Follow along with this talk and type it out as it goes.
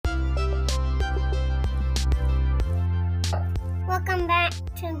Welcome back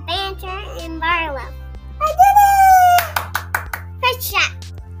to Banter and Barlow. I did it! First shot.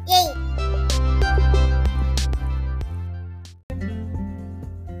 Yay!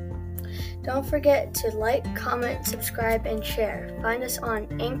 Don't forget to like, comment, subscribe, and share. Find us on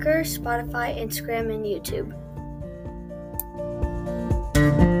Anchor, Spotify, Instagram, and YouTube.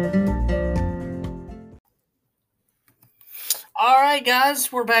 All right,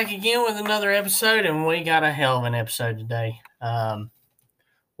 guys, we're back again with another episode, and we got a hell of an episode today.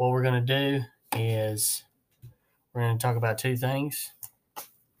 What we're going to do is we're going to talk about two things.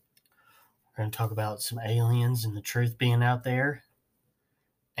 We're going to talk about some aliens and the truth being out there,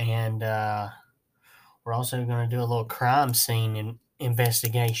 and we're also going to do a little crime scene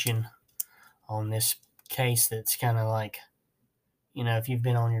investigation on this case that's kind of like, you know, if you've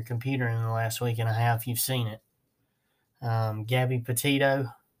been on your computer in the last week and a half, you've seen it. Gabby Petito,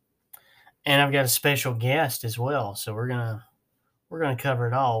 and I've got a special guest as well. So we're gonna cover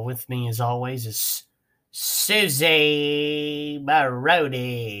it all. With me, as always, is Suzie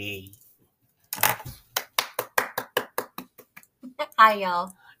Barodi. Hi,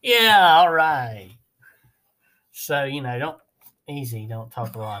 y'all. Yeah, all right. So don't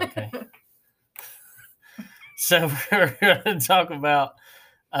talk a lot, okay? So we're gonna talk about.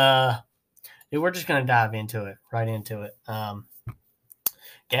 We're just going to dive right into it.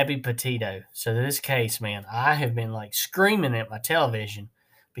 Gabby Petito. So this case, man, I have been like screaming at my television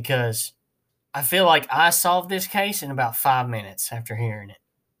because I feel like I solved this case in about 5 minutes after hearing it.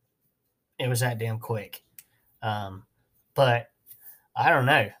 It was that damn quick. But I don't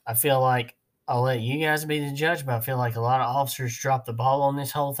know. I feel like I'll let you guys be the judge, but I feel like a lot of officers dropped the ball on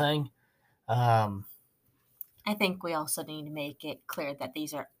this whole thing. I think we also need to make it clear that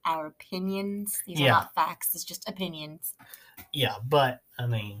these are our opinions. These are Yeah. not facts. It's just opinions. Yeah, but, I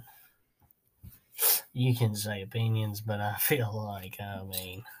mean, you can say opinions, but I feel like,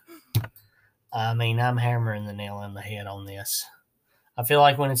 I'm hammering the nail on the head on this. I feel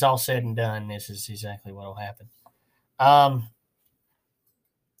like when it's all said and done, this is exactly what will happen.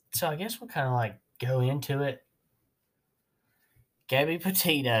 So I guess we'll kind of like go into it. Gabby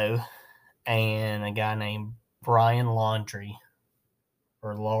Petito and a guy named Brian Laundrie,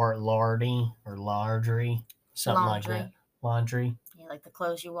 or Lardy, or Lardry, something like that. Laundry. Yeah, like the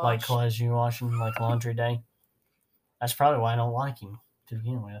clothes you wash. Like clothes you washing, like laundry day. That's probably why I don't like him to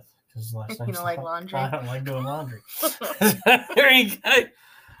begin with. Because You don't like laundry? I don't like doing laundry. There you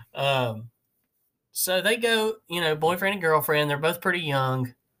go. So they go, boyfriend and girlfriend. They're both pretty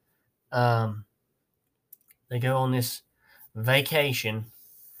young. They go on this vacation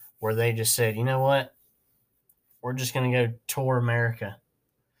where they just said, you know what? We're just going to go tour America.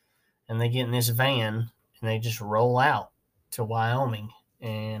 And they get in this van and they just roll out to Wyoming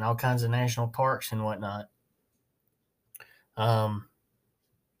and all kinds of national parks and whatnot. I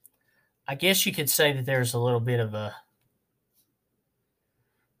guess you could say that there's a little bit of a,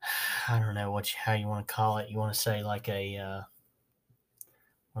 I don't know how you want to call it. You want to say like a,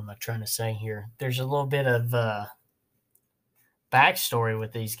 what am I trying to say here? There's a little bit of backstory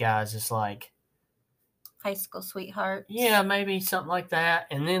with these guys. It's like, high school sweetheart. yeah, maybe something like that.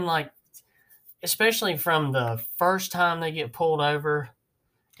 And then, like, especially from the first time they get pulled over,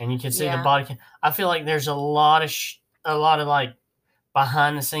 and you can see the body cam. I feel like there's a lot of like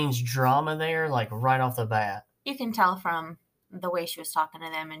behind the scenes drama there, like right off the bat. You can tell from the way she was talking to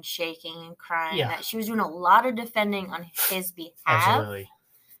them and shaking and crying that she was doing a lot of defending on his behalf. Absolutely.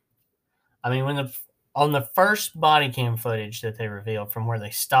 I mean, on the first body cam footage that they revealed from where they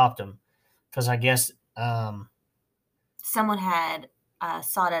stopped him, because I guess someone had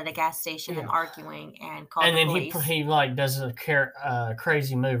saw it at a gas station and arguing and called the police. And then he like does a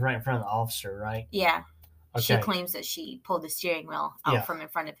crazy move right in front of the officer, right? Yeah. Okay. She claims that she pulled the steering wheel out from in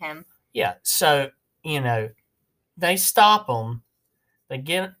front of him. Yeah. So, they stop him. They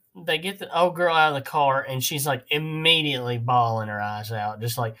get the old girl out of the car, and she's like immediately bawling her eyes out,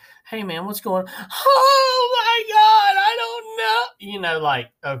 just like, "Hey, man, what's going on?" "Oh my God, I don't know."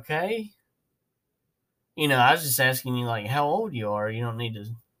 Like, okay. I was just asking you, like, how old you are. You don't need to,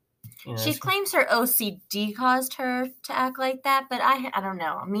 She claims her OCD caused her to act like that, but I don't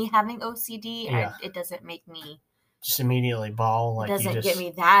know. Me having OCD, it doesn't make me just immediately bawl. Like, it doesn't get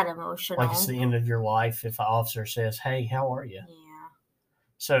me that emotional. Like it's the end of your life if an officer says, "Hey, how are you?" Yeah.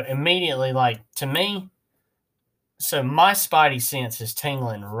 So immediately, like, to me, so my spidey sense is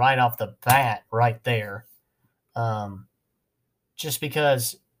tingling right off the bat right there. Just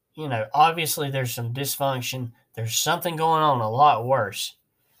because, obviously there's some dysfunction. There's something going on a lot worse.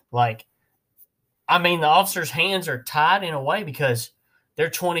 Like, I mean, the officer's hands are tied in a way because they're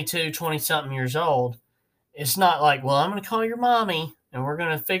 20-something years old, it's not like, well, I'm going to call your mommy and we're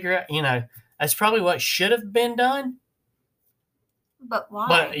going to figure out, that's probably what should have been done. But why?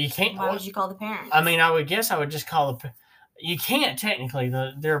 But you can't. Why would you call the parents? I mean, I would guess I would just call you can't technically.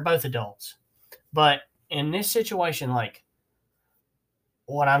 They're both adults. But in this situation, like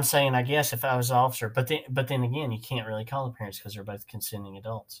what I'm saying, I guess if I was an officer, but then again, you can't really call the parents because they're both consenting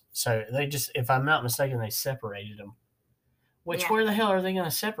adults. So they just, if I'm not mistaken, they separated them. Which, where the hell are they going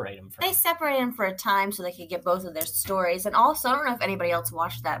to separate them from? They separated them for a time so they could get both of their stories. And also, I don't know if anybody else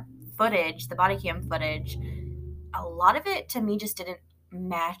watched that footage, the body cam footage. A lot of it, to me, just didn't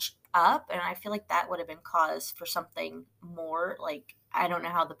match up. And I feel like that would have been cause for something more. Like, I don't know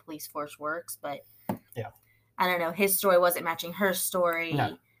how the police force works, but yeah, I don't know. His story wasn't matching her story.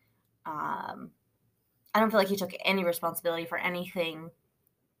 No. I don't feel like he took any responsibility for anything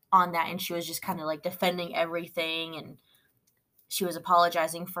on that. And she was just kind of like defending everything, and she was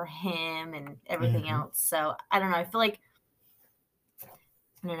apologizing for him and everything else. So I don't know. I feel like,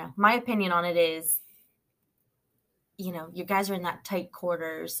 I don't know. My opinion on it is, you guys are in that tight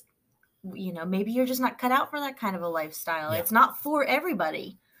quarters. Maybe you're just not cut out for that kind of a lifestyle. Yeah. It's not for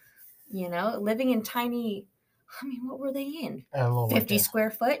everybody. Living in tiny, I mean, what were they in? 50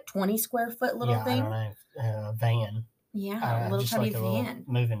 square foot, 20 square foot little thing? I don't know. Van. Yeah, a little tiny van. Little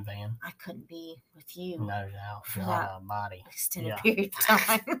moving van. I couldn't be with you. No, for that body. Extended period of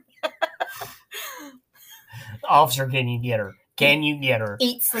time. Officer, can you get her? Can you get her?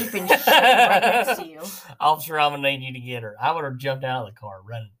 Eat, sleep, and shit right next to you. Officer, I'm going to need you to get her. I would have jumped out of the car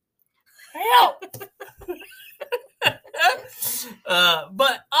running. Help!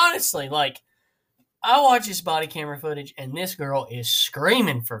 But honestly, like, I watch this body camera footage, and this girl is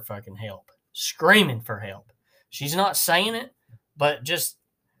screaming for fucking help. Screaming for help. She's not saying it, but just,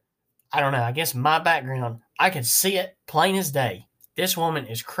 I don't know. I guess my background, I could see it plain as day. This woman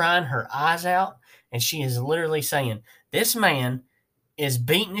is crying her eyes out, and she is literally saying, this man is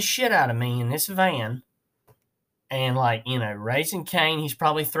beating the shit out of me in this van, and like, raising Cain. He's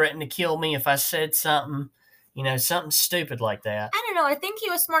probably threatened to kill me if I said something, something stupid like that. I don't know. I think he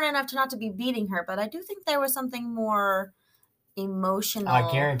was smart enough to not to be beating her, but I do think there was something more emotional.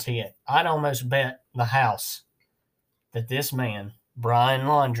 I guarantee it. I'd almost bet the house that this man, Brian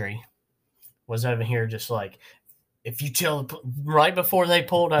Laundrie, was over here just like, if you tell, right before they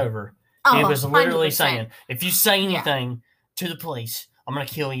pulled over, he was literally 100%. Saying, if you say anything to the police, I'm going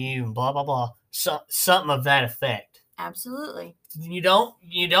to kill you and blah, blah, blah. Something of that effect. Absolutely. You don't.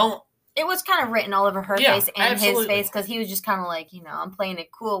 It was kind of written all over her face and absolutely. His face, because he was just kind of like, I'm playing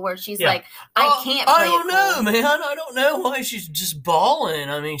it cool, where she's like, I can't play it cool. I don't know, man. I don't know why she's just bawling.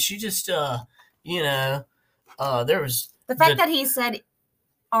 I mean, she just, there was... The fact that he said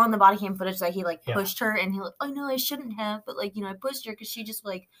on the body cam footage that he, pushed her, and he like, oh, no, I shouldn't have, but, I pushed her because she just,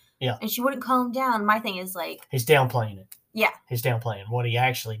 and she wouldn't calm down. My thing is, he's downplaying it. Yeah. He's downplaying what he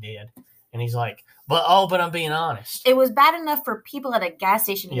actually did. And he's like, but I'm being honest. It was bad enough for people at a gas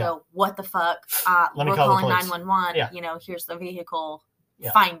station to go, what the fuck? We're calling 911. Yeah. Here's the vehicle.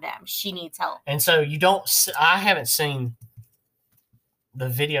 Yeah. Find them. She needs help. And so I haven't seen the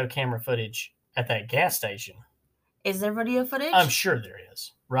video camera footage at that gas station. Is there video footage? I'm sure there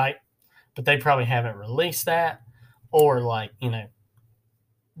is, right? But they probably haven't released that, or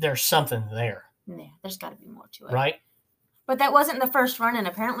there's something there. Yeah, there's got to be more to it. Right? But that wasn't the first run-in.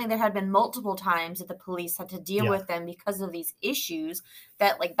 Apparently, there had been multiple times that the police had to deal with them because of these issues.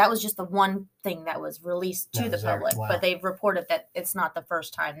 That was just the one thing that was released to the public. Wow. But they've reported that it's not the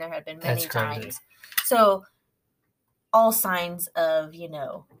first time. There had been many times. So, all signs of,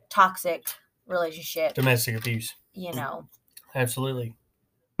 toxic relationship. Domestic abuse. Absolutely.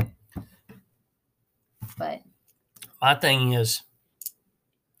 But my thing is,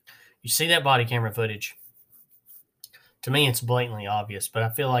 you see that body camera footage. To me, it's blatantly obvious, but I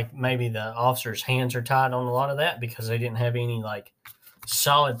feel like maybe the officer's hands are tied on a lot of that because they didn't have any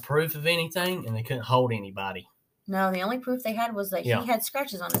solid proof of anything, and they couldn't hold anybody. No, the only proof they had was that he had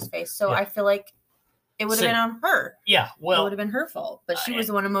scratches on his face. So I feel like it would have been on her. Yeah, well, it would have been her fault, but she was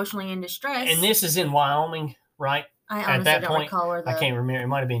the one emotionally in distress. And this is in Wyoming, right? I honestly don't recall where I can't remember. It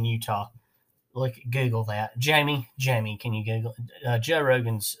might have been Utah. Google that. Jamie, can you Google? Joe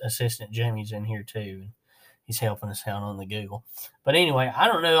Rogan's assistant, Jamie's in here too. He's helping us out on the Google. But anyway, I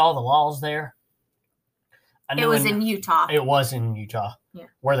don't know all the laws there. It was in Utah. It was in Utah. Yeah.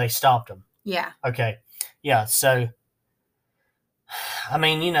 Where they stopped him. Yeah. Okay. Yeah. So, I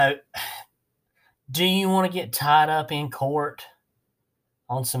mean, do you want to get tied up in court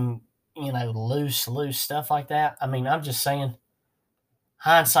on some, loose stuff like that? I mean, I'm just saying,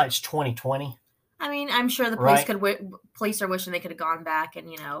 hindsight's 20/20. I mean, I'm sure the Right. police are wishing they could have gone back and,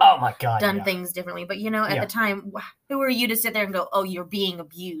 Oh my God. done things differently. But, at the time, who are you to sit there and go, oh, you're being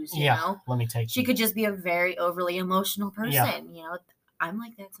abused, you know? Let me take She could just be a very overly emotional person, Yeah. I'm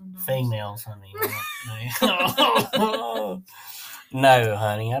like that sometimes. Females, honey. No,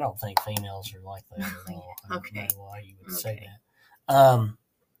 honey, I don't think females are like that at all. Okay. I don't know why you would say that.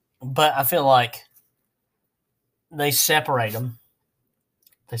 But I feel like they separate them.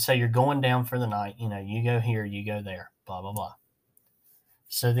 They say you're going down for the night. You go here, you go there, blah, blah, blah.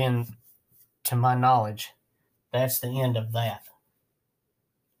 So then, to my knowledge, that's the end of that.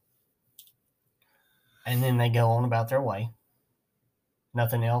 And then they go on about their way.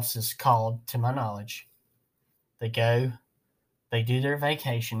 Nothing else is called, to my knowledge. They go, they do their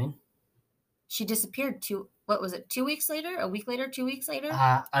vacationing. She disappeared 2 weeks later? A week later? 2 weeks later?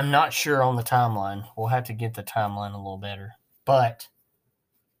 I'm not sure on the timeline. We'll have to get the timeline a little better. But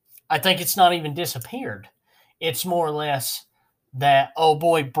I think it's not even disappeared. It's more or less that old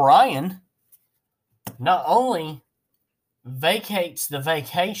boy Brian not only vacates the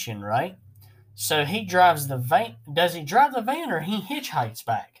vacation, right? So he drives the van. Does he drive the van or he hitchhikes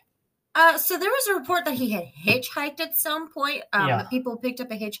back? So there was a report that he had hitchhiked at some point. Yeah. People picked up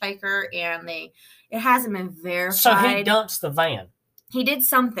a hitchhiker and it hasn't been verified. So he dumps the van. He did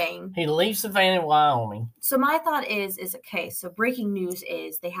something. He leaves the van in Wyoming. So my thought is okay, so breaking news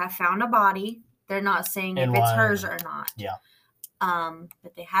is they have found a body. They're not saying In if it's Wyoming. hers or not. Yeah.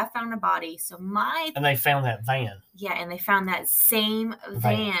 But they have found a body. So And they found that van. Yeah, and they found that same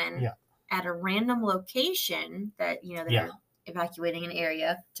van Yeah. at a random location that, they're evacuating an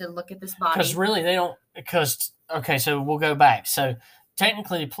area to look at this body. Because really they don't, okay, so we'll go back. So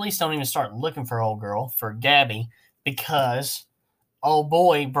technically the police don't even start looking for old girl, for Gabby, because old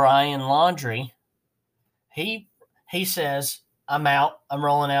boy Brian Laundrie, he says, I'm out, I'm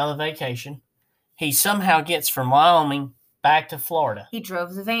rolling out of the vacation. He somehow gets from Wyoming back to Florida. He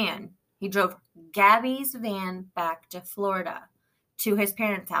drove the van. He drove Gabby's van back to Florida to his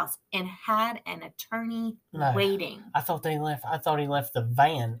parents' house and had an attorney waiting. I thought he left the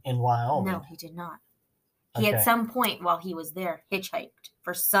van in Wyoming. No, he did not. He at some point while he was there hitchhiked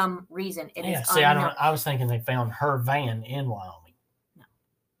for some reason. I was thinking they found her van in Wyoming. No,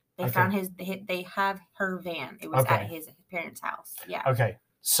 they found they have her van. It was at his parents' house. Yeah. Okay,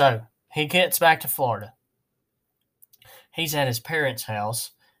 so he gets back to Florida. He's at his parents'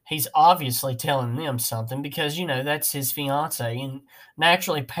 house. He's obviously telling them something because, that's his fiance. And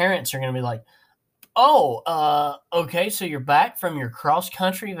naturally, parents are going to be like, oh, okay, so you're back from your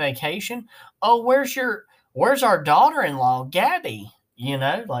cross-country vacation? Oh, where's our daughter-in-law, Gabby?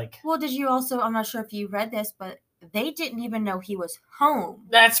 Well, did you also, I'm not sure if you read this, but they didn't even know he was home.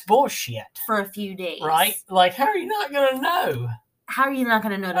 That's bullshit. For a few days. Right? Like, how are you not going to know? How are you not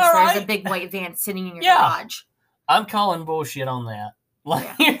going to notice there's a big white van sitting in your garage? I'm calling bullshit on that. Like,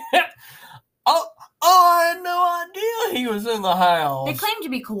 I had no idea he was in the house. They claim to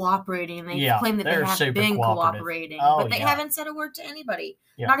be cooperating. They claim that they have been cooperating. But they haven't said a word to anybody.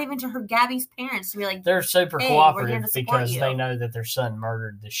 Yeah. Not even to her Gabby's parents to be like, they're super cooperative because they know that their son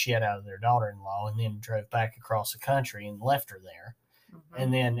murdered the shit out of their daughter-in-law and then drove back across the country and left her there. Mm-hmm.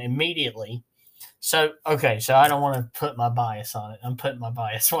 And then immediately... So I don't want to put my bias on it. I'm putting my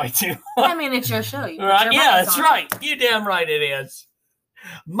bias way too I mean, it's your show. Right? Yeah, that's right. You damn right it is.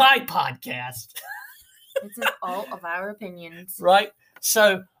 My podcast. This is all of our opinions. Right?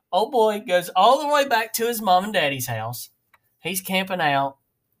 So, old boy goes all the way back to his mom and daddy's house. He's camping out.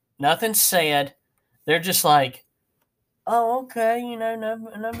 Nothing's said. They're just like, oh, okay,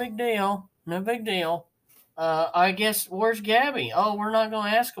 no big deal. No big deal. I guess, where's Gabby? Oh, we're not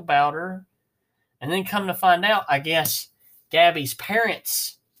going to ask about her. And then come to find out, I guess Gabby's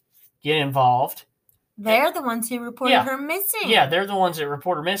parents get involved. They're the ones who reported her missing. Yeah, they're the ones that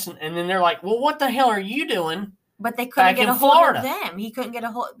report her missing. And then they're like, well, what the hell are you doing? But they couldn't get a hold of them. He couldn't get a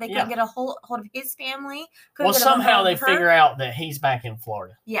hold. They couldn't get a hold of his family. Well, somehow they figure out that he's back in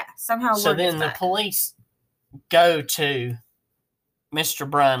Florida. Yeah, somehow. So then the police go to Mr.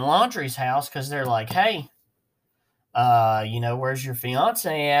 Brian Laundrie's house because they're like, hey, where's your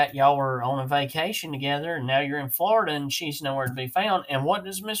fiance at? Y'all were on a vacation together, and now you're in Florida, and she's nowhere to be found. And what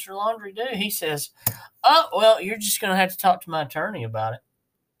does Mr. Laundrie do? He says, oh, well, you're just going to have to talk to my attorney about it.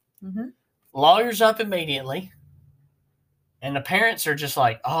 Mm-hmm. Lawyer's up immediately. And the parents are just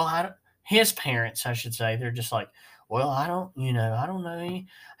like, his parents, I should say, they're just like, well, I don't know.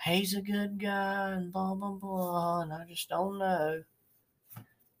 He's a good guy and blah, blah, blah, and I just don't know.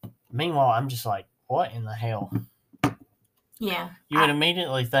 Meanwhile, I'm just like, what in the hell? Yeah. You would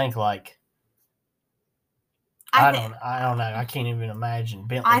immediately think like, I don't know. I can't even imagine.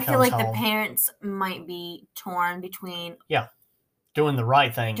 Bentley I feel comes like home the parents might be torn between doing the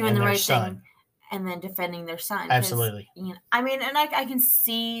right thing doing and the their right son. thing and then defending their son. 'Cause, Absolutely. you know, I mean, and I can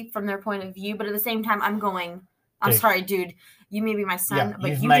see from their point of view, but at the same time, I'm Dude. sorry, dude. You may be my son, Yeah, but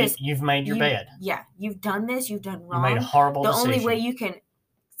you've made your bed. Yeah, you've done this. You've done You wrong. made a horrible The decision. only way you can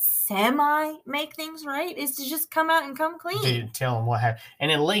make things right is to just come out and come clean. Dude, tell them what happened.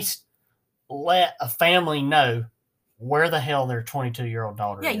 And at least let a family know where the hell their 22-year-old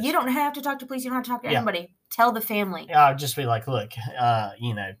daughter is. You don't have to talk to police. You don't have to talk to anybody. Tell the family. I'll just be like, look,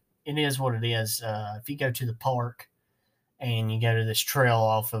 it is what it is. If you go to the park and you go to this trail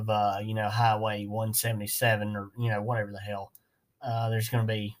off of, Highway 177 or, whatever the hell, there's going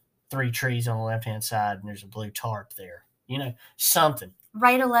to be 3 trees on the left-hand side and there's a blue tarp there. Something.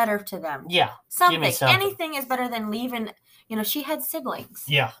 Write a letter to them. Yeah. Something. Give me something. Anything is better than leaving. She had siblings.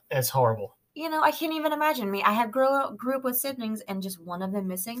 Yeah, that's horrible. I can't even imagine me. I had grew up with siblings and just one of them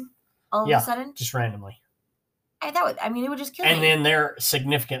missing all of a sudden. Just randomly. It would just kill me. And then their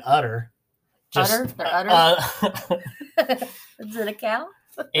significant other. Their udder? Is it a cow?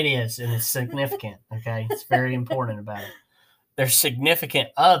 It is, and it's significant, okay? It's very important about it. Their significant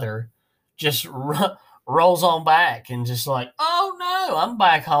other just rolls on back and just like, oh, no, I'm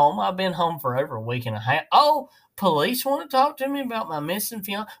back home. I've been home for over a week and a half. Oh, police want to talk to me about my missing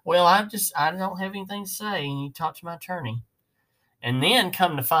fiance. Well, I don't have anything to say. And you talk to my attorney. And then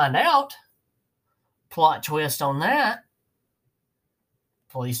come to find out, plot twist on that,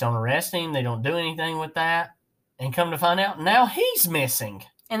 police don't arrest him. They don't do anything with that. And come to find out, now he's missing.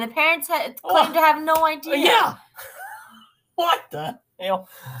 And the parents claim to have no idea. Yeah. What the hell?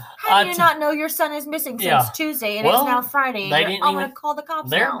 How do you not know your son is missing since Tuesday and it's now Friday? And I'm going to call the cops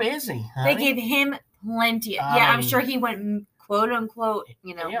They're now. busy. Honey. They gave him plenty. I'm sure he went quote unquote,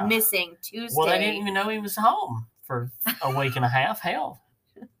 missing Tuesday. Well, they didn't even know he was home for a week and a half. Hell.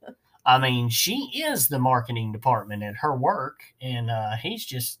 I mean, she is the marketing department at her work, and he's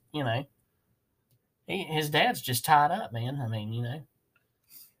just, his dad's just tied up, man. I mean,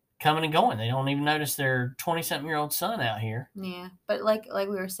 coming and going. They don't even notice their 20-something-year-old son out here. Yeah, but like we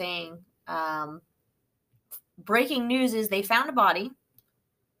were saying, breaking news is they found a body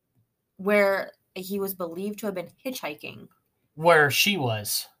where he was believed to have been hitchhiking. Where she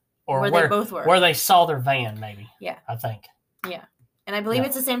was. Or where they both were. Where they saw their van, maybe. Yeah. I think. Yeah. And I believe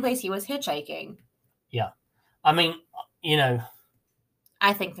it's the same place he was hitchhiking. Yeah. I mean,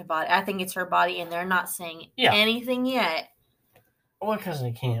 I think it's her body, and they're not saying anything yet. Well, because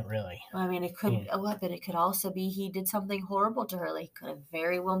they can't really. I mean, it could. But it could also be he did something horrible to her. Like, he could have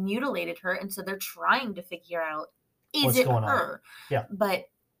very well mutilated her, and so they're trying to figure out what's it going her? On. Yeah. But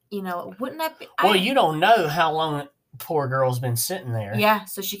wouldn't that be? Well, you don't know how long that poor girl's been sitting there. Yeah,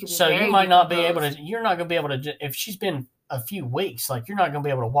 so she could be. So you might not be able to. You're not going to be able to. If she's been a few weeks, like you're not going to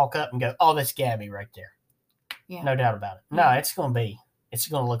be able to walk up and go, "Oh, that's Gabby right there." Yeah. No doubt about it. No, it's going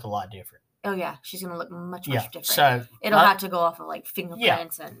to look a lot different. Oh yeah, she's gonna look much different. So it'll have to go off of like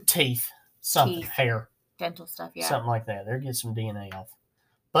fingerprints and teeth, hair, dental stuff. Yeah, something like that. They'll get some DNA off.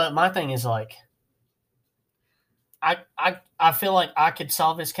 But my thing is like, I feel like I could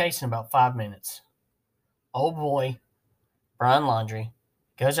solve this case in about 5 minutes. Old boy, Brian Laundrie,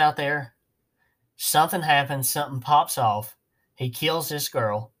 goes out there. Something happens. Something pops off. He kills this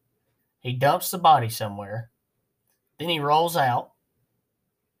girl. He dumps the body somewhere. Then he rolls out.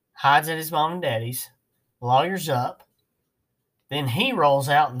 Hides at his mom and daddy's, lawyers up, then he rolls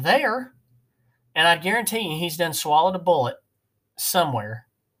out there, and I guarantee you he's done swallowed a bullet somewhere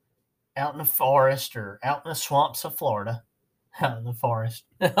out in the forest or out in the swamps of Florida. Out in the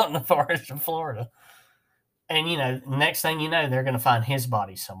forest of Florida. And, next thing you know, they're going to find his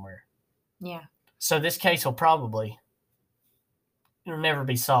body somewhere. Yeah. So this case will probably, it'll never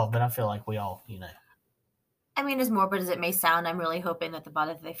be solved, but I feel like we all, I mean, as morbid as it may sound, I'm really hoping that the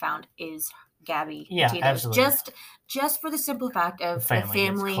body that they found is Gabby Petito. Absolutely. Just for the simple fact of the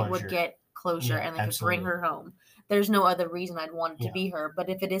family would get closure and they could bring her home. There's no other reason I'd want it to be her. But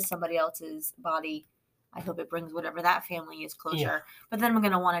if it is somebody else's body, I hope it brings whatever that family is closure. Yeah. But then I'm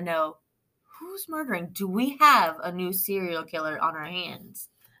going to want to know, who's murdering? Do we have a new serial killer on our hands?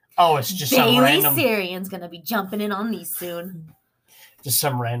 Oh, it's just some random... Bailey Sarian's going to be jumping in on these soon. Just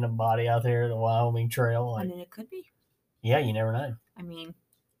some random body out there at the Wyoming Trail. I mean, it could be. Yeah, you never know. I mean,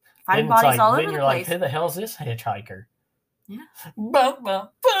 find bodies all over the place. Then you're like, who the hell is this hitchhiker? Yeah. Bum, bum,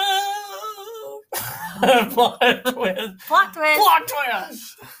 bum. Plot twist. Plot twist. Plot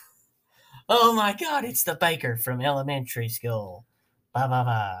twist. Oh my God, it's the baker from elementary school. Bye, bye,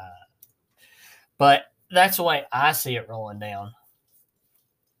 bye. But that's the way I see it rolling down.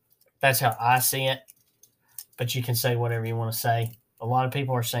 That's how I see it. but you can say whatever you want to say. A lot of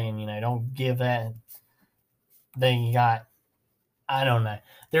people are saying, don't give that. They got, I don't know.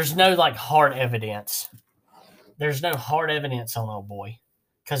 There's no hard evidence. There's no hard evidence on old boy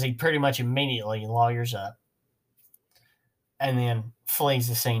because he pretty much immediately lawyers up and then flees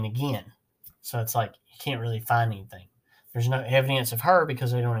the scene again. So it's you can't really find anything. There's no evidence of her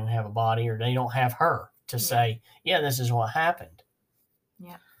because they don't even have a body, or they don't have her to say, yeah, this is what happened.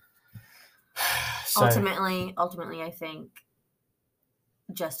 Yeah. So, ultimately, I think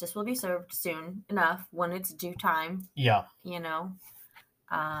justice will be served soon enough when it's due time. Yeah.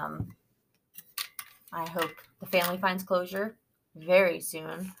 I hope the family finds closure very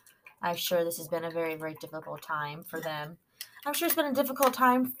soon. I'm sure this has been a very, very difficult time for them. I'm sure it's been a difficult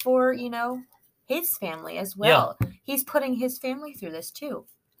time for, his family as well. Yeah. He's putting his family through this too.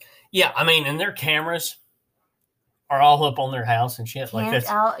 Yeah, and their cameras are all up on their house and shit. They're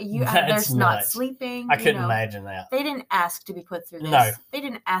not sleeping. I couldn't imagine that. They didn't ask to be put through this. No. They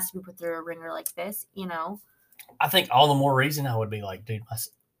didn't ask to be put through a ringer like this, I think all the more reason I would be dude,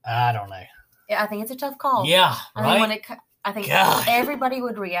 I don't know. Yeah, I think it's a tough call. Yeah, right? I think everybody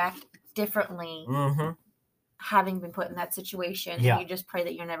would react differently having been put in that situation. Yeah. And you just pray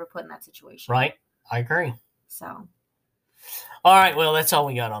that you're never put in that situation. Right. I agree. So. All right. Well, that's all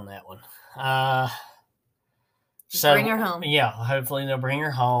we got on that one. So bring her home. Yeah. Hopefully they'll bring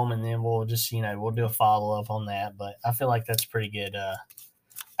her home, and then we'll just, we'll do a follow-up on that. But I feel like that's pretty good.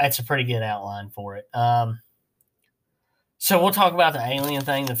 That's a pretty good outline for it. So we'll talk about the alien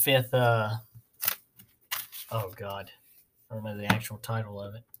thing, the fifth, oh God. I don't know the actual title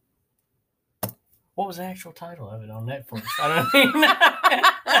of it. What was the actual title of it on Netflix? I don't even know.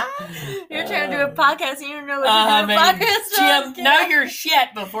 You're trying to do a podcast and you don't know what you're doing a podcast on. Jim, know your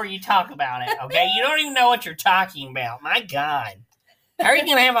shit before you talk about it, okay? You don't even know what you're talking about. My God. How are you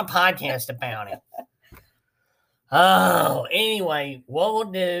going to have a podcast about it? Oh, anyway, what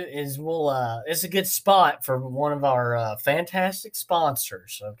we'll do is it's a good spot for one of our fantastic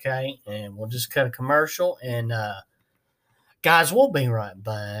sponsors, okay? And we'll just cut a commercial, and guys, we'll be right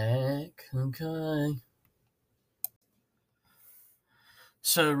back, okay?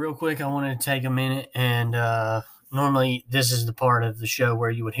 So real quick, I wanted to take a minute, and normally this is the part of the show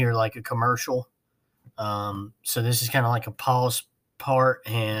where you would hear a commercial. So this is kind of like a pause part,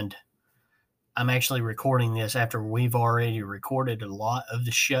 and I'm actually recording this after we've already recorded a lot of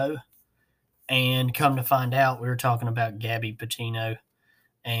the show. And come to find out, we were talking about Gabby Petito.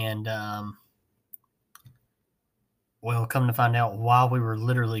 And, come to find out, while we were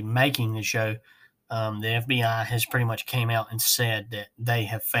literally making the show, the FBI has pretty much came out and said that they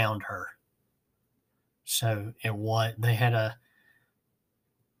have found her. So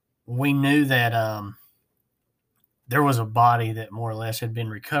we knew that there was a body that more or less had been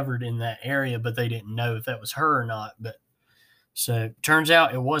recovered in that area, but they didn't know if that was her or not. But so turns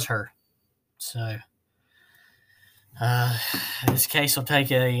out it was her. So this case will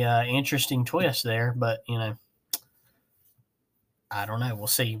take a interesting twist there, but I don't know. We'll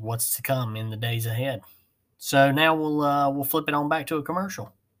see what's to come in the days ahead. So now we'll flip it on back to a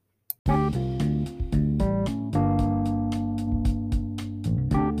commercial.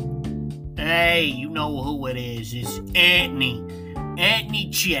 Hey, you know who it is. It's Anthony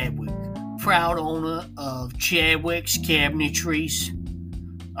Chadwick, proud owner of Chadwick's Cabinetries.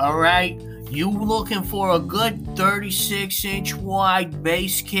 All right, you looking for a good 36-inch wide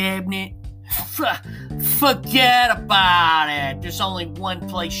base cabinet? Forget about it. There's only one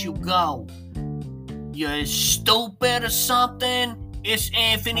place you go. You stupid or something? It's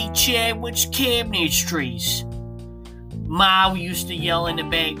Anthony Chadwick's Cabinetries. Ma used to yell in the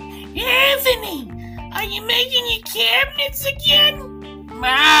back, Anthony, are you making your cabinets again?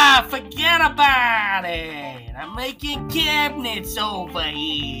 Ma, forget about it. I'm making cabinets over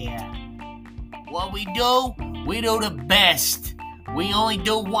here. What we do the best. We only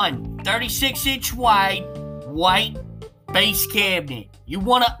do one 36-inch wide white base cabinet. You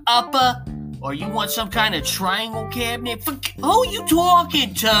want an upper, or you want some kind of triangle cabinet? Who you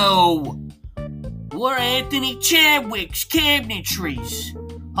talking to? We're Anthony Chadwick's Cabinetries,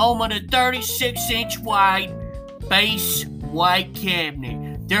 home of the 36-inch wide base white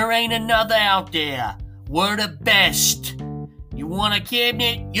cabinet. There ain't another out there. We're the best. You want a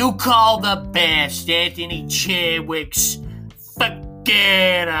cabinet? You call the best. Anthony Chadwick's.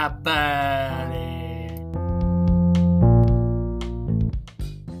 Forget about it.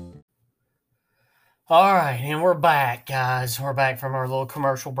 All right, and we're back, guys. We're back from our little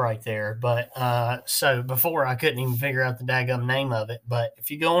commercial break there. But so before, I couldn't even figure out the daggum name of it. But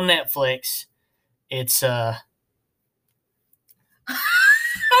if you go on Netflix, it's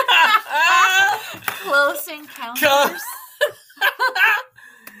Close Encounters.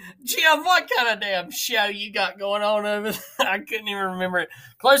 Jim, what kind of damn show you got going on over there? I couldn't even remember it.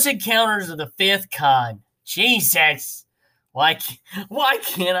 Close Encounters of the Fifth Kind. Jesus. Why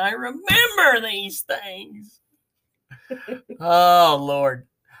can't I remember these things? Oh, Lord.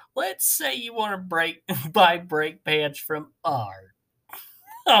 Let's say you want to buy brake pads from Art.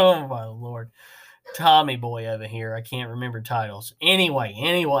 Oh, my Lord. Tommy boy over here. I can't remember titles. Anyway.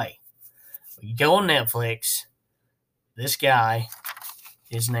 You go on Netflix. This guy,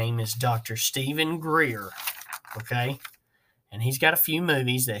 his name is Dr. Stephen Greer. Okay? And he's got a few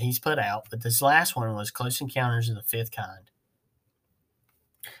movies that he's put out, but this last one was Close Encounters of the Fifth Kind.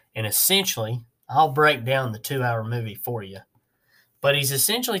 And essentially, I'll break down the 2-hour movie for you. But he's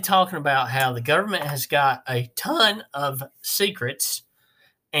essentially talking about how the government has got a ton of secrets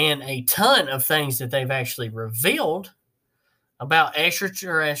and a ton of things that they've actually revealed about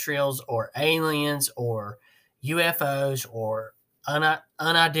extraterrestrials or aliens or UFOs or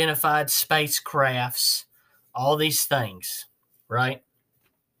unidentified spacecrafts, all these things, right?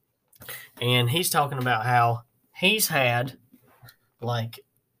 And he's talking about how he's had like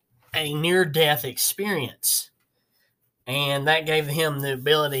a near-death experience. And that gave him the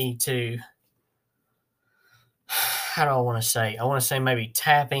ability to, how do I want to say? I want to say maybe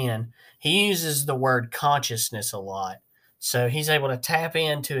tap in. He uses the word consciousness a lot. So he's able to tap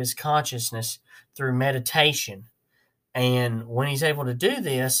into his consciousness through meditation. And when he's able to do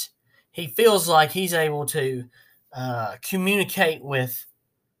this, he feels like he's able to communicate with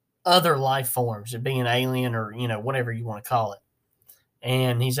other life forms, it being alien or, whatever you want to call it.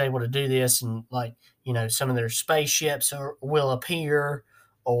 And he's able to do this, and some of their spaceships will appear,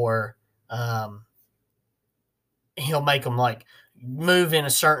 or he'll make them move in a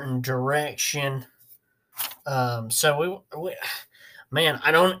certain direction. So man,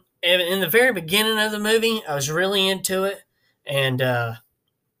 in the very beginning of the movie, I was really into it, and I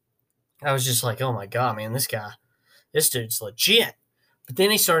was just like, oh my God, man, this dude's legit. But then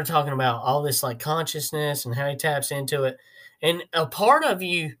he started talking about all this consciousness and how he taps into it. And a part of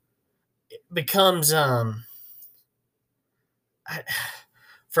you becomes, for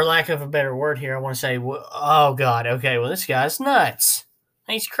lack of a better word here, I want to say, oh God, okay, well, this guy's nuts.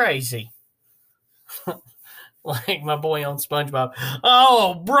 He's crazy. Like my boy on SpongeBob.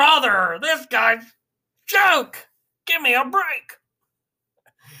 Oh, brother, this guy's joke. Give me a break.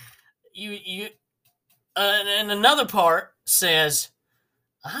 And another part says,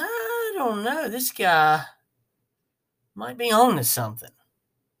 I don't know, this guy might be on to something.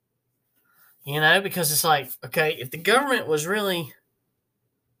 Because it's like, okay, if the government was really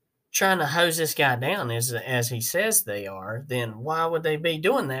trying to hose this guy down as he says they are, then why would they be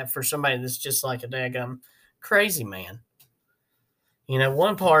doing that for somebody that's just like a daggum crazy man?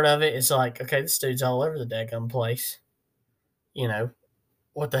 One part of it is like, okay, this dude's all over the daggum place.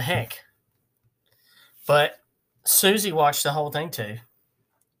 What the heck? But Suzie watched the whole thing too.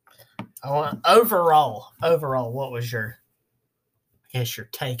 Overall, what was your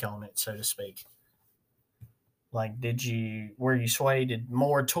take on it, so to speak? Were you swayed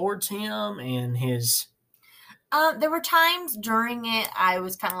more towards him and his? There were times during it I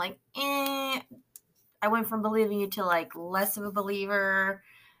was kind of like, I went from believing it to less of a believer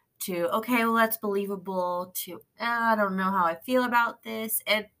to, okay, well, that's believable, to, I don't know how I feel about this.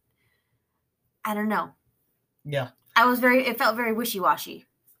 And I don't know. Yeah. It felt very wishy-washy.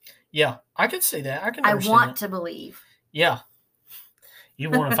 Yeah, I could see that. I want to believe. Yeah. You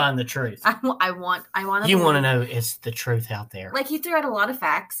want to find the truth. I want to You want to know it's the truth out there. He threw out a lot of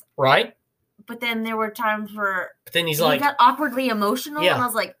facts. Right? But then there were times where he got awkwardly emotional, yeah. And I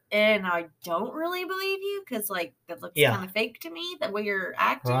was like, no, I don't really believe you, because that looks kind of fake to me, that way you're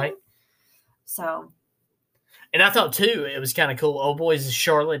acting. Right. So. And I thought too, it was kind of cool. Old boy's a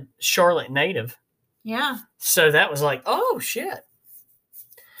Charlotte native. Yeah. So that was like, oh shit.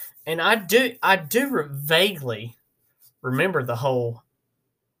 And I do vaguely remember the whole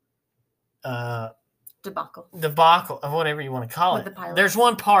debacle of whatever you want to call it. There's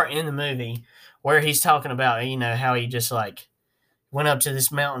one part in the movie where he's talking about, how he just went up to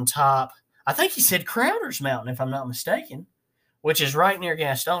this mountaintop. I think he said Crowder's Mountain, if I'm not mistaken, which is right near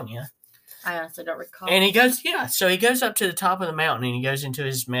Gastonia. I honestly don't recall. And he goes, so he goes up to the top of the mountain and he goes into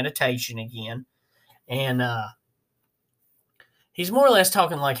his meditation again. And he's more or less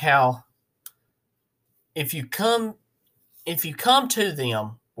talking how if you come to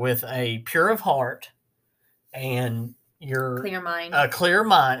them with a pure of heart and you're a clear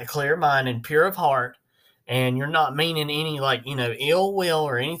mind and pure of heart, and you're not meaning any ill will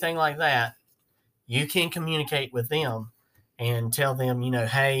or anything like that, you can communicate with them and tell them,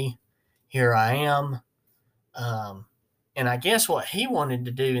 hey, here I am. And I guess what he wanted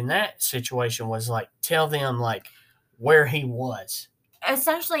to do in that situation was like tell them like where he was.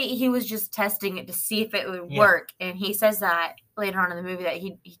 Essentially, he was just testing it to see if it would Yeah. work. And he says that later on in the movie that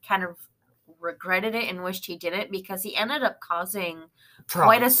he kind of regretted it and wished he didn't, because he ended up causing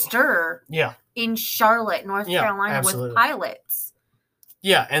quite a stir Yeah. in Charlotte, North Yeah, Carolina absolutely. with pilots.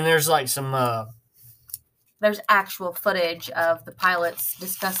 Yeah, and there's like some There's actual footage of the pilots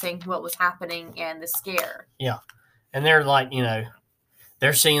discussing what was happening and the scare. Yeah. And they're like,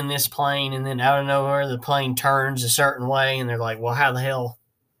 they're seeing this plane, and then out of nowhere the plane turns a certain way, and they're like, well, how the hell?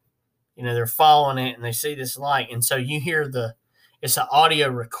 They're following it, and they see this light. And so you hear it's an audio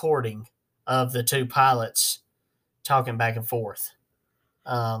recording of the two pilots talking back and forth.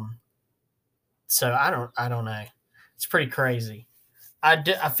 So I don't know. It's pretty crazy.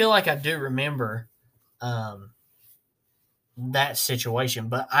 I feel like I do remember that situation,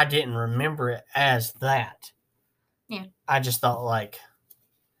 but I didn't remember it as that. Yeah. I just thought like,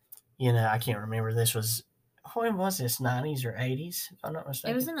 I can't remember. This was, when was this? 90s or 80s, if I'm not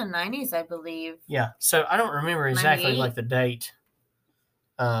mistaken? It was in the 90s, I believe. Yeah. So I don't remember exactly 98? like the date.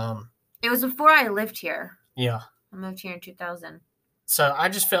 It was before I lived here. Yeah. I moved here in 2000. So I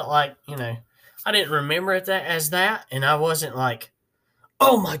just felt like, I didn't remember it as that, and I wasn't like,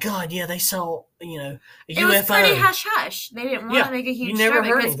 oh my God, yeah, they saw, a UFO. It was pretty hush-hush. They didn't want to make a huge you never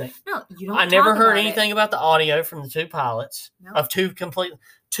stir heard because, anything. No, you don't I never talk heard about anything about the audio from the two pilots, Nope. of two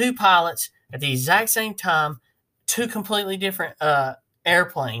pilots at the exact same time, two completely different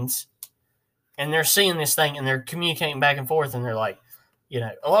airplanes, and they're seeing this thing, and they're communicating back and forth, and they're like,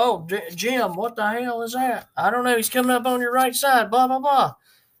 oh, Jim, what the hell is that? I don't know. He's coming up on your right side, blah, blah, blah.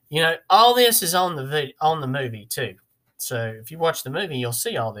 All this is on the movie, too. So if you watch the movie, you'll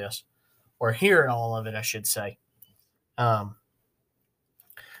see all this, or hear all of it, I should say. And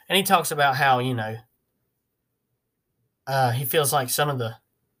he talks about how, he feels like some of the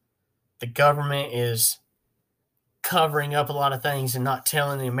government is covering up a lot of things and not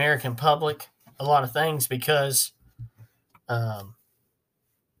telling the American public a lot of things because,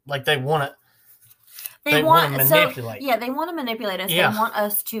 like they want to. They want to manipulate. They want to manipulate us. Yeah. They want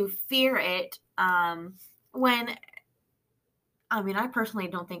us to fear it. I personally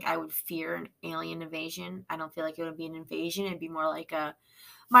don't think I would fear an alien invasion. I don't feel like it would be an invasion. It'd be more like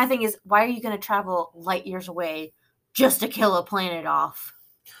my thing is, why are you going to travel light years away just to kill a planet off?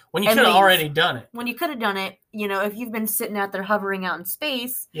 When you could have already done it. When you could have done it, if you've been sitting out there hovering out in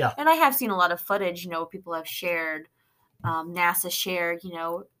space. Yeah. And I have seen a lot of footage, people have shared, NASA shared,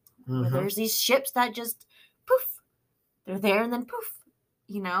 where there's these ships that just poof, they're there and then poof,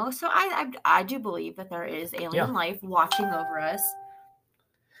 So I do believe that there is alien life watching over us.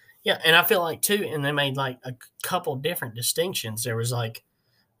 Yeah, and I feel like too, and they made like a couple different distinctions. There was like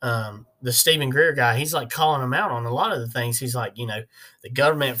the Stephen Greer guy. He's like calling them out on a lot of the things. He's like, the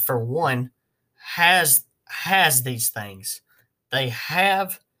government for one has these things. They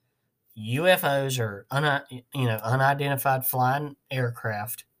have UFOs or unidentified flying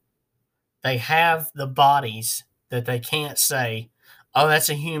aircraft. They have the bodies that they can't say, oh, that's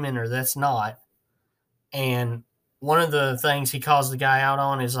a human or that's not. And one of the things he calls the guy out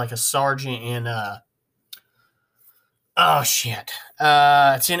on is like a sergeant in,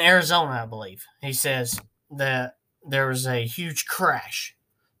 it's in Arizona, I believe. He says that there was a huge crash.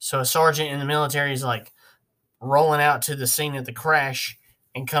 So a sergeant in the military is like rolling out to the scene of the crash,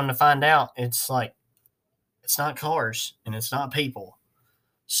 and come to find out it's like, it's not cars and it's not people.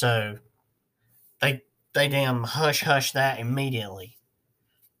 So they damn hush that immediately.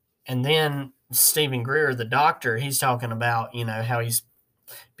 And then Stephen Greer, the doctor, he's talking about, how he's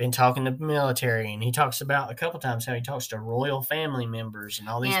been talking to the military, and he talks about a couple times how he talks to royal family members and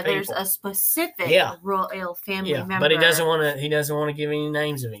all these people. Yeah, there's a specific royal family member. But he doesn't want to give any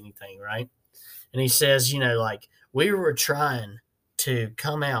names of anything, right? And he says, like, we were trying to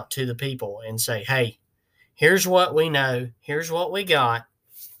come out to the people and say, hey, here's what we know, here's what we got.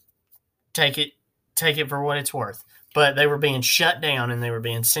 Take it for what it's worth. But they were being shut down and they were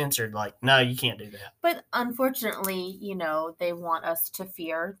being censored. Like, no, you can't do that. But unfortunately, they want us to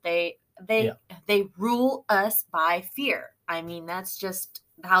fear. They rule us by fear. I mean, that's just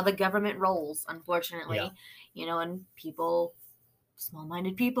how the government rolls, unfortunately. Yeah. And people,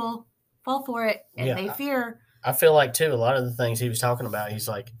 small-minded people, fall for it and they fear. I feel like, too, a lot of the things he was talking about, he's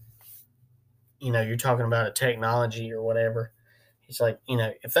like, you're talking about a technology or whatever. He's like,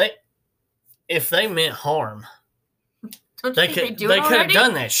 if they meant harm, they could have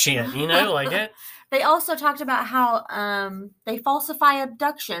done that shit, like that. They also talked about how they falsify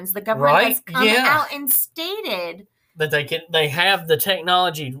abductions. The government has come out and stated that they have the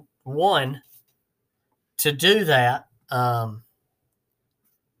technology one, to do that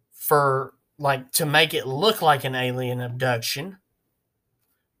for, like, to make it look like an alien abduction,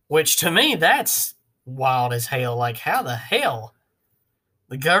 which to me, that's wild as hell. Like, how the hell?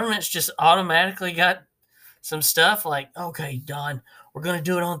 The government's just automatically got some stuff like, okay, Don, we're going to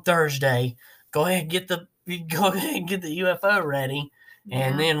do it on Thursday. Go ahead and get the UFO ready.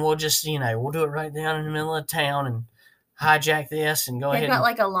 And then we'll just, we'll do it right down in the middle of town and hijack this and go ahead. They've got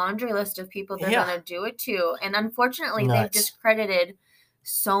like a laundry list of people they're going to do it to. And unfortunately, they've discredited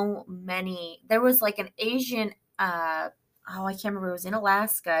so many. There was like an Asian, I can't remember. It was in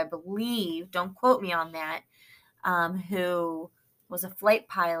Alaska, I believe. Don't quote me on that. Who was a flight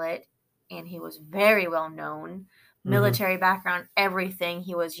pilot, and he was very well known, military background, everything.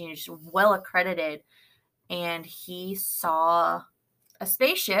 He was just well accredited, and he saw a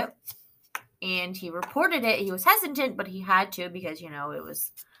spaceship, and he reported it. He was hesitant, but he had to because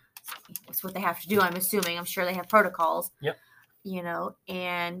it's what they have to do. I'm assuming. I'm sure they have protocols. Yep.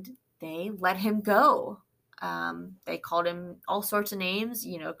 And they let him go. They called him all sorts of names.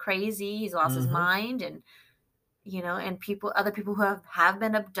 Crazy. He's lost his mind, and and other people who have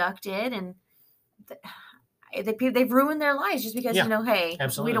been abducted, and they've ruined their lives just because, hey,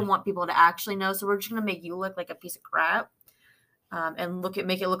 absolutely. We don't want people to actually know, so we're just going to make you look like a piece of crap, and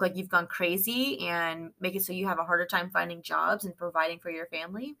make it look like you've gone crazy, and make it so you have a harder time finding jobs and providing for your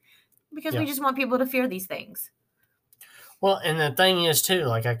family, because we just want people to fear these things. Well, and the thing is, too,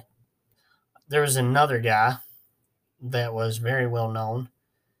 like, there was another guy that was very well known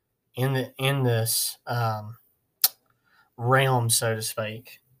in this realm, so to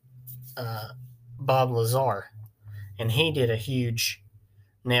speak, Bob Lazar, and he did a huge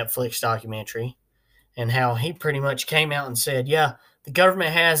Netflix documentary, and how he pretty much came out and said, yeah, the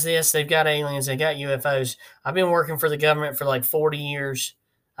government has this, they've got aliens, they got UFOs. I've been working for the government for like 40 years.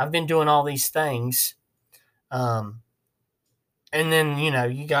 I've been doing all these things. And then,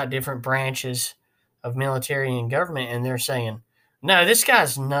 you got different branches of military and government, and they're saying, no, this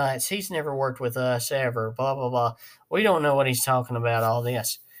guy's nuts. He's never worked with us ever, blah, blah, blah. We don't know what he's talking about, all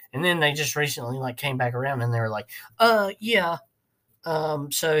this. And then they just recently came back around, and they were like, yeah.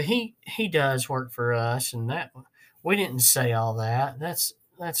 So he does work for us, and that we didn't say all that.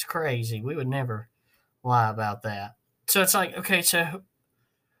 That's crazy. We would never lie about that. So it's like, okay, so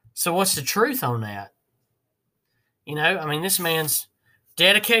what's the truth on that? This man's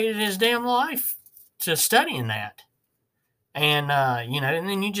dedicated his damn life to studying that. And, and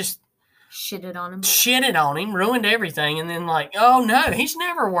then you just shitted on him, ruined everything. And then oh no, he's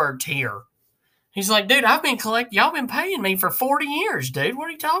never worked here. He's like, dude, y'all been paying me for 40 years, dude. What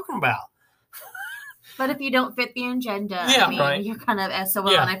are you talking about? But if you don't fit the agenda, right. You're kind of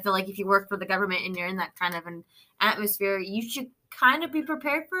SOL. Yeah. And I feel like if you work for the government and you're in that kind of an atmosphere, you should kind of be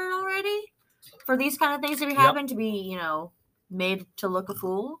prepared for it already. For these kind of things to happen, to be, made to look a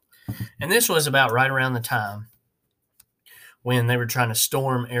fool. And this was about right around the time when they were trying to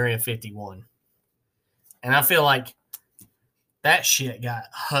storm Area 51. And I feel like that shit got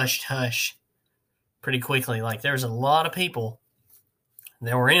hush pretty quickly. Like, there was a lot of people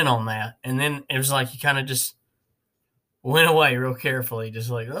that were in on that. And then it was like you kind of just went away real carefully. Just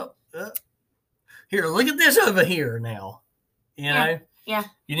like, here, look at this over here now. Yeah.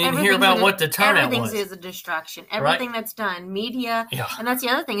 You didn't hear about what the turnout was. Everything is a distraction. Everything that's done. Media. Yeah. And that's the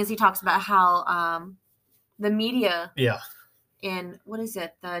other thing is he talks about how the media. Yeah. In, what is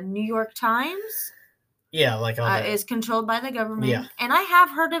it? The New York Times? Yeah, is controlled by the government. Yeah. And I have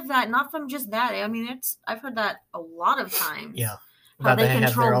heard of that, not from just that. I've heard that a lot of times. Yeah. How they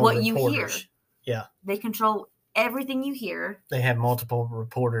control what you hear. Yeah. They control everything you hear. They have multiple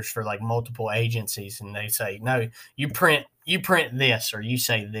reporters for multiple agencies, and they say, no, you print this, or you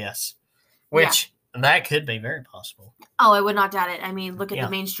say this, which that could be very possible. Oh, I would not doubt it. Look at the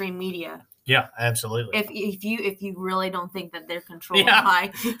mainstream media. Yeah, absolutely. If you really don't think that they're controlled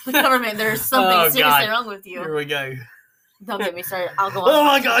by the government, there's something seriously wrong with you. Here we go. Don't get me started. I'll go on. Oh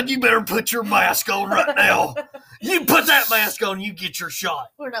my God, you better put your mask on right now. You put that mask on, you get your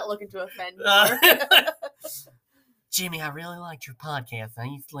shot. We're not looking to offend. Jimmy, I really liked your podcast. I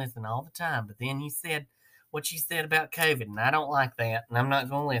used to listen all the time, but then you said what you said about COVID, and I don't like that, and I'm not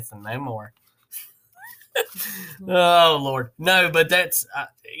going to listen no more. Oh, Lord. No, but that's,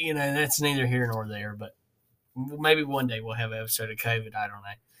 that's neither here nor there, but maybe one day we'll have an episode of COVID. I don't know.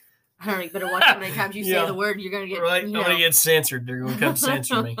 I don't know. You better watch how many times you say the word. You're going to get right. I'm going to get censored. They're going to come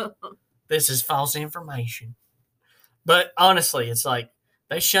censor me. This is false information. But honestly, it's like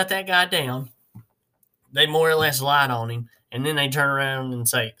they shut that guy down. They more or less lied on him, and then they turn around and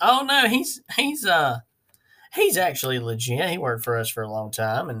say, "Oh no, he's He's actually legit. He worked for us for a long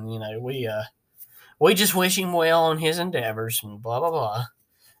time, and we just wish him well on his endeavors and blah blah blah.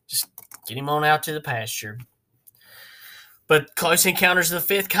 Just get him on out to the pasture. But Close Encounters of the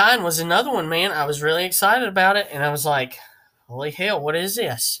Fifth Kind was another one, man. I was really excited about it, and I was like, holy hell, what is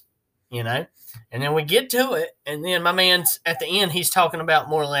this? And then we get to it, and then my man's at the end, he's talking about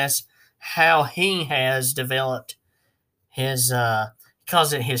more or less how he has developed his, he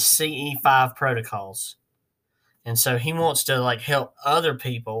calls it his CE5 protocols. And so he wants to like help other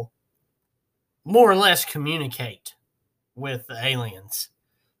people more or less communicate with the aliens.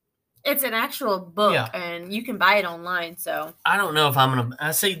 It's an actual book, Yeah. and you can buy it online. So I don't know if I'm gonna.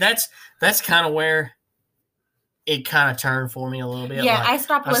 I see that's kind of where it kind of turned for me a little bit. yeah, like, I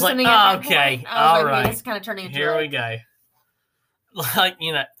stopped I was like, listening. At that okay, point. I was all like, right. Hey, it's kind of turning into Here we go. Like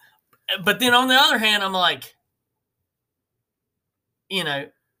but then on the other hand, I'm like, okay,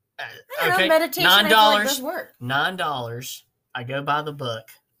 meditation. I feel like $9. does work. $9. I go buy the book.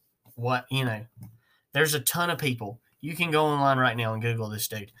 What there's a ton of people. You can go online right now and Google this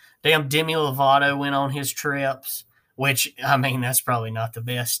dude. Damn, Demi Lovato went on his trips, which I mean that's probably not the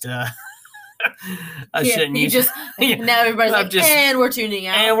best. I shouldn't use. Now everybody's I'm like, just- and we're tuning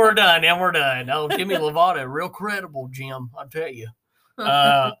out, and we're done. Oh, Demi Lovato, real credible, Jim. I'll tell you.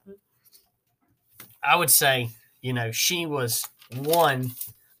 I would say, she was one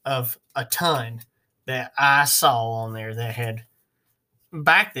of a ton that I saw on there that had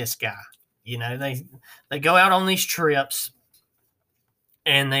backed this guy. They go out on these trips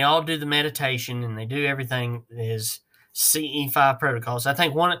and they all do the meditation and they do everything his CE5 protocols. I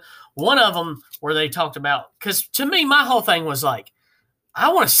think one of them where they talked about, because to me, my whole thing was like,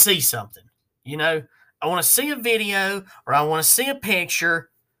 I want to see something, I want to see a video or I want to see a picture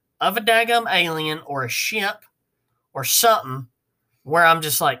of a daggum alien or a ship or something where I'm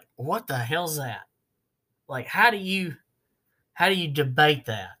just like, what the hell's that? Like, how do you debate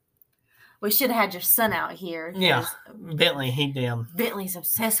that? We should have had your son out here. Yeah, Bentley, Bentley's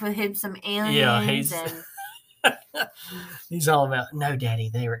obsessed with him some aliens. Yeah, he's all about, no, Daddy,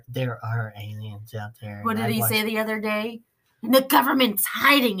 there are aliens out there. What did he say the other day? The government's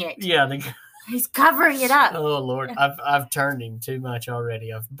hiding it. Yeah, he's covering it up. Oh Lord, I've turned him too much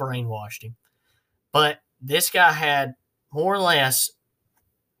already. I've brainwashed him. But this guy had more or less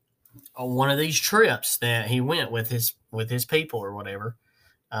on one of these trips that he went with his people or whatever.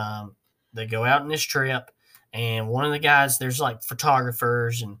 They go out on this trip, and one of the guys, there's like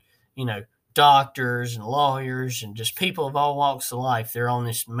photographers and doctors and lawyers and just people of all walks of life. They're on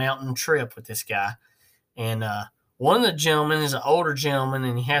this mountain trip with this guy, and one of the gentlemen is an older gentleman,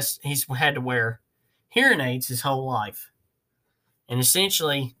 and he's had to wear hearing aids his whole life, and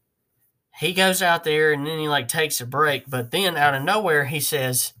essentially he goes out there and then he like takes a break, but then out of nowhere he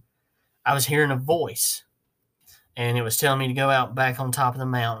says, I was hearing a voice, and it was telling me to go out back on top of the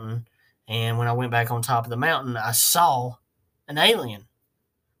mountain. And when I went back on top of the mountain, I saw an alien.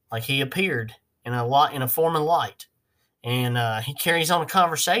 Like he appeared in a form of light. And he carries on a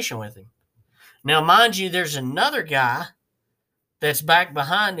conversation with him. Now, mind you, there's another guy that's back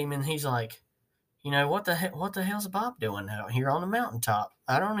behind him, and he's like, what the hell's Bob doing out here on the mountaintop?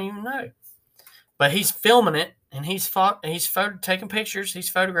 I don't even know. But he's filming it, and he's taking pictures. He's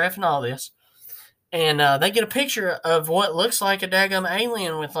photographing all this. And they get a picture of what looks like a daggum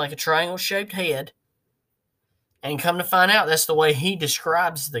alien with like a triangle-shaped head. And come to find out, that's the way he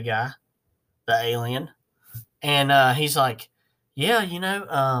describes the guy, the alien. And he's like, yeah,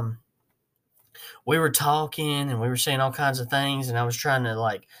 we were talking and we were saying all kinds of things. And I was trying to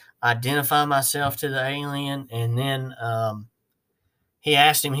like identify myself to the alien. And then he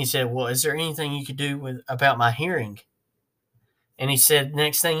asked him, he said, well, is there anything you could do about my hearing? And he said,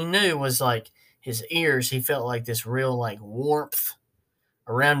 next thing he knew was like, his ears, he felt like this real like warmth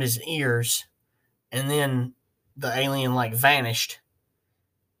around his ears, and then the alien like vanished,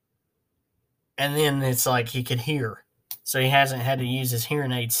 and then it's like he could hear, so he hasn't had to use his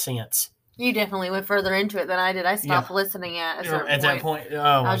hearing aids since. You definitely went further into it than I did. I stopped listening at that point. Oh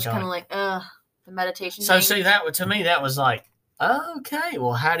I was just kind of like, the meditation. So thing. see, that me, that was like, okay,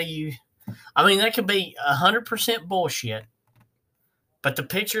 well, how do you? I mean, that could be 100% bullshit. But the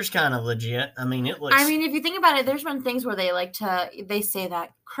picture's kind of legit. I mean, it looks... I mean, if you think about it, there's been things where they say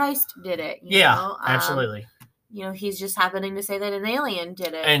that Christ did it. You know? Absolutely. He's just happening to say that an alien did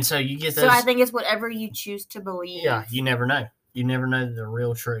it. And so you get those... So I think it's whatever you choose to believe. Yeah, you never know. You never know the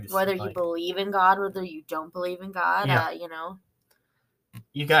real truth. Whether you believe in God, whether you don't believe in God,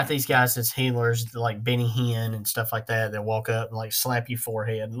 You got these guys that's healers, like Benny Hinn and stuff like that walk up and like slap your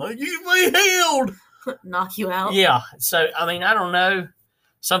forehead and like, you be healed! Knock you out. Yeah. So, I mean, I don't know.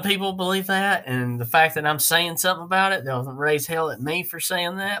 some people believe that, and the fact that I'm saying something about it, they'll raise hell at me for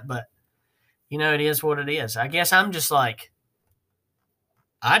saying that. But it is what it is. I guess I'm just like,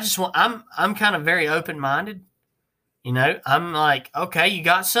 I'm kind of very open-minded. I'm like, okay, you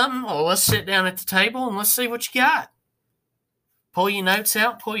got something? Well, let's sit down at the table and let's see what you got. Pull your notes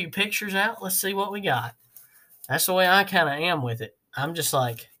out, pull your pictures out. Let's see what we got. That's the way I kind of am with it. I'm just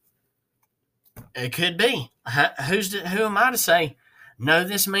like, it could be. Who am I to say, no,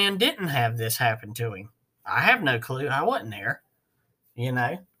 this man didn't have this happen to him? I have no clue. I wasn't there.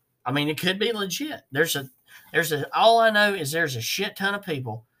 I mean, it could be legit. All I know is there's a shit ton of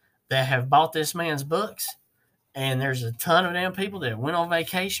people that have bought this man's books, and there's a ton of damn people that went on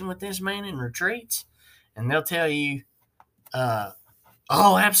vacation with this man in retreats, and they'll tell you, oh,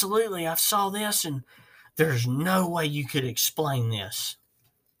 absolutely, I saw this, and there's no way you could explain this.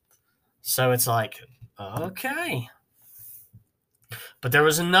 So it's like, okay. But there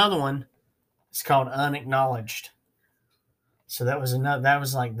was another one. It's called Unacknowledged. So that was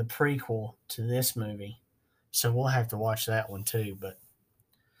like the prequel to this movie. So we'll have to watch that one too. But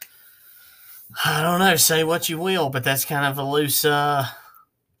I don't know. Say what you will, but that's kind of a loose. What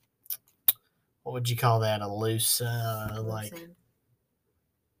would you call that? A loose, like.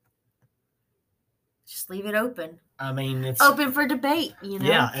 Just leave it open. I mean, it's open for debate.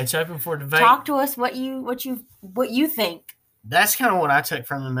 Yeah, it's open for debate. Talk to us what you think. That's kind of what I took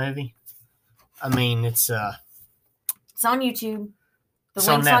from the movie. I mean, it's on YouTube. The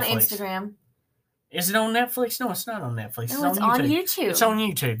link's on Instagram. Is it on Netflix? No, it's not on Netflix. No, it's on YouTube. It's on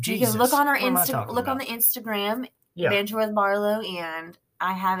YouTube. Jesus. You can look on our look on the Instagram, Banter with Barlow, and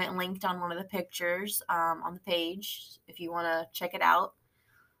I have it linked on one of the pictures on the page if you want to check it out.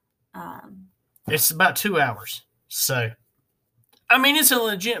 It's about 2 hours. So, I mean, it's a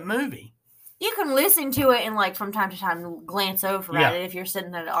legit movie. You can listen to it and, like, from time to time glance over at it if you're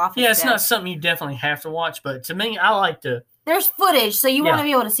sitting at an office. Yeah, it's not something you definitely have to watch, but to me, I like to. There's footage, so you want to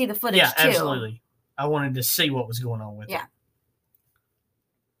be able to see the footage, too. Yeah, absolutely. I wanted to see what was going on with it.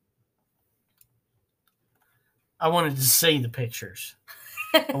 I wanted to see the pictures.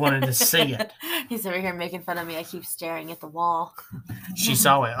 I wanted to see it. He's over here making fun of me. I keep staring at the wall. She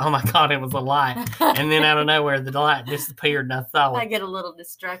saw it. Oh, my God, it was a light. And then out of nowhere, the light disappeared, and I saw it. I get a little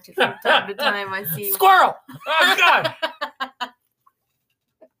distracted from time to time. I see. Squirrel! Oh, God!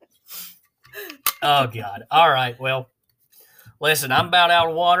 Oh, God. All right, well, listen, I'm about out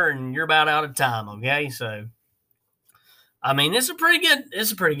of water, and you're about out of time, okay? So, I mean, it's a pretty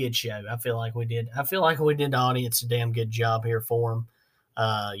good show. I feel like we did the audience a damn good job here for them.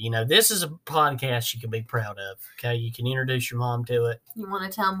 This is a podcast you can be proud of. Okay, you can introduce your mom to it. You want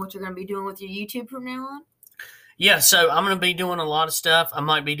to tell them what you're going to be doing with your YouTube from now on? Yeah, so I'm going to be doing a lot of stuff. I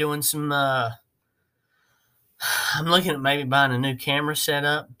might be doing some. I'm looking at maybe buying a new camera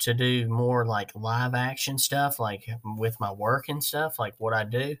setup to do more like live action stuff, like with my work and stuff, like what I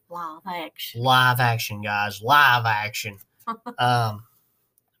do. Live action, guys. Live action.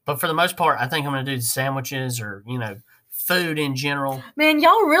 But for the most part, I think I'm going to do the sandwiches or food in general. Man,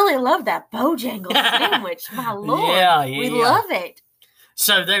 y'all really love that Bojangles sandwich. My Lord. Yeah. We love it.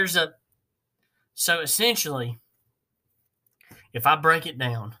 So essentially, if I break it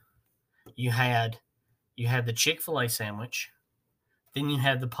down, you had the Chick-fil-A sandwich, then you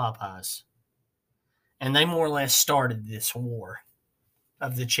had the Popeyes. And they more or less started this war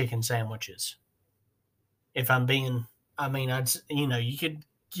of the chicken sandwiches. If I'm being, you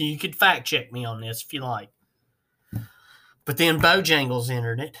could fact check me on this if you like. But then Bojangles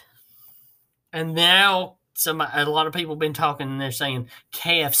entered it. And now a lot of people have been talking and they're saying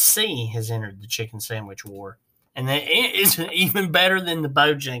KFC has entered the chicken sandwich war. And that it is even better than the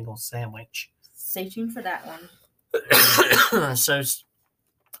Bojangles sandwich. Stay tuned for that one.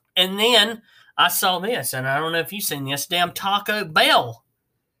 And then I saw this, and I don't know if you've seen this, damn Taco Bell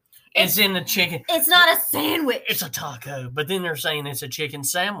is in the chicken. It's not a sandwich. It's a taco, but then they're saying it's a chicken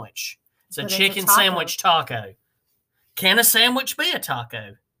sandwich. It's a chicken sandwich taco. Can a sandwich be a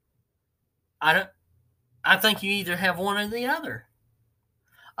taco? I think you either have one or the other.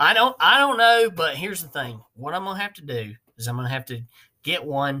 I don't know, but here's the thing. What I'm going to have to do is I'm going to have to get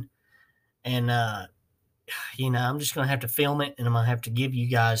one, and I'm just going to have to film it, and I'm going to have to give you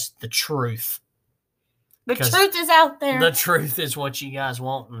guys the truth. The truth is out there. The truth is what you guys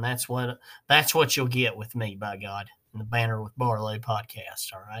want, and that's what you'll get with me, by God, in the Banter with Barlow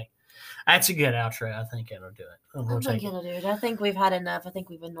podcast, all right? That's a good outro. I think it'll do it. I think it'll do it. I think we've had enough. I think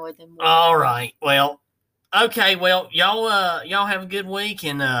we've annoyed them more. All right. Well, okay. Well, y'all have a good week,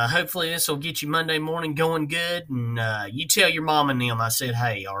 and hopefully this will get you Monday morning going good. And you tell your mom and them I said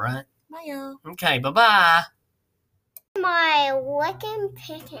hey. All right. Bye, y'all. Okay. Bye-bye. my licking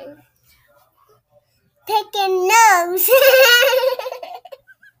picking nose.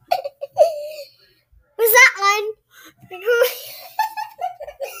 Was that one?